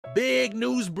Big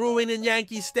news brewing in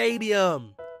Yankee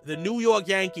Stadium. The New York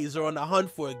Yankees are on the hunt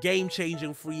for a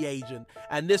game-changing free agent,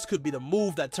 and this could be the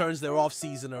move that turns their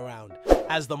offseason around.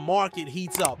 As the market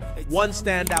heats up, one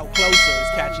standout closer is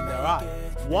catching their eye.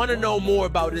 Want to know more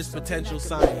about this potential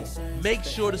signing? Make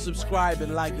sure to subscribe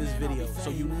and like this video so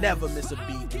you never miss a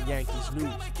beat in Yankees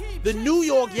news. The New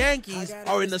York Yankees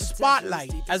are in the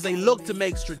spotlight as they look to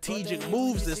make strategic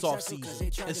moves this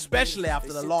offseason, especially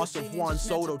after the loss of Juan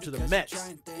Soto to the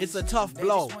Mets. It's a tough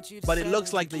blow, but it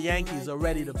looks like the Yankees are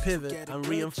ready to pivot and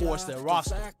reinforce their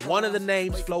roster. One of the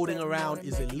names floating around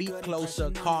is elite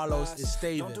closer Carlos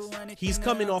Estevez. He's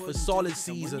coming off a solid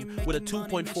season with a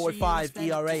 2.45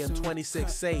 ERA and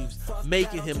 26 saves,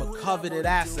 making him a coveted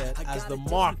asset as the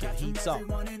market heats up.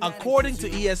 According to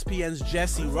ESPN's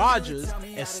Jesse Rogers,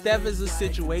 Estevez's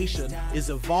situation is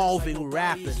evolving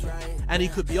rapidly, and he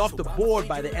could be off the board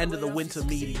by the end of the winter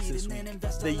meetings this week.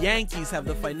 The Yankees have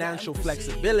the financial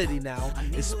flexibility now,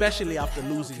 especially after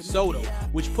losing Soto,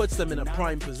 which puts them in a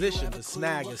prime position to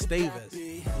snag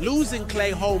Estevez. Losing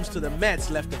Clay Holmes to the Mets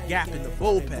left a gap in the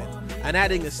bullpen, and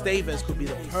adding Estevez could be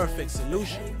the perfect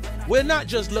solution. We're not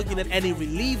just looking at any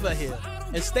reliever here.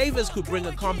 Estevez could bring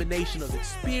a combination of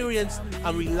experience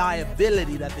and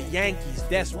reliability that the Yankees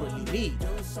desperately need.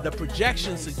 The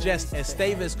projections suggest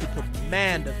Estevez could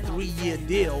command a 3-year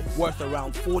deal worth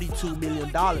around $42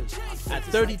 million. At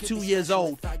 32 years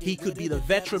old, he could be the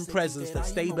veteran presence that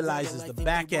stabilizes the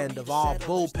back end of our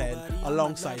bullpen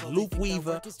alongside Luke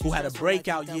Weaver, who had a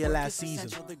breakout year last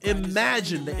season.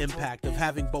 Imagine the impact of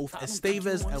having both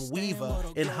Estevez and Weaver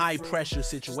in high-pressure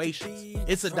situations.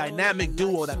 It's a dynamic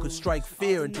duo that could strike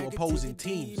fear into opposing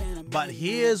teams. But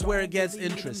here's where it gets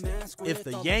interesting. If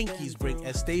the Yankees bring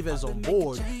Estevez on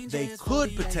board, they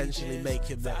could potentially make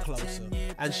him their closer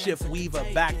and shift Weaver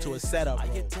back to a setup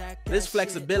role. This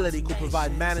flexibility could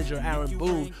provide manager Aaron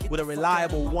Boone with a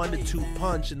reliable 1-2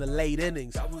 punch in the late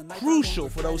innings, crucial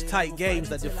for those tight games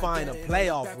that define a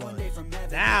playoff run.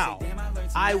 Now,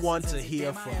 I want to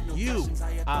hear from you.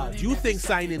 Do you think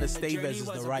signing Estevez is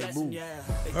the right move?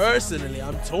 Personally,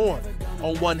 I'm torn.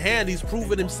 On one hand, he's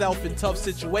proven himself in tough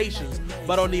situations,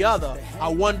 but on the other, I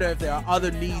wonder if there are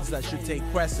other needs that should take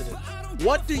precedence.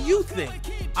 What do you think?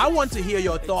 I want to hear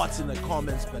your thoughts in the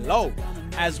comments below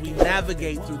as we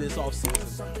navigate through this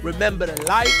offseason. Remember to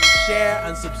like, share,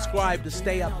 and subscribe to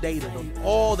stay updated on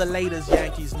all the latest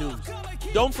Yankees news.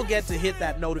 Don't forget to hit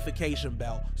that notification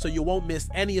bell so you won't miss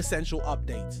any essential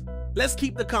updates. Let's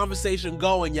keep the conversation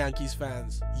going, Yankees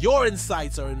fans. Your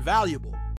insights are invaluable.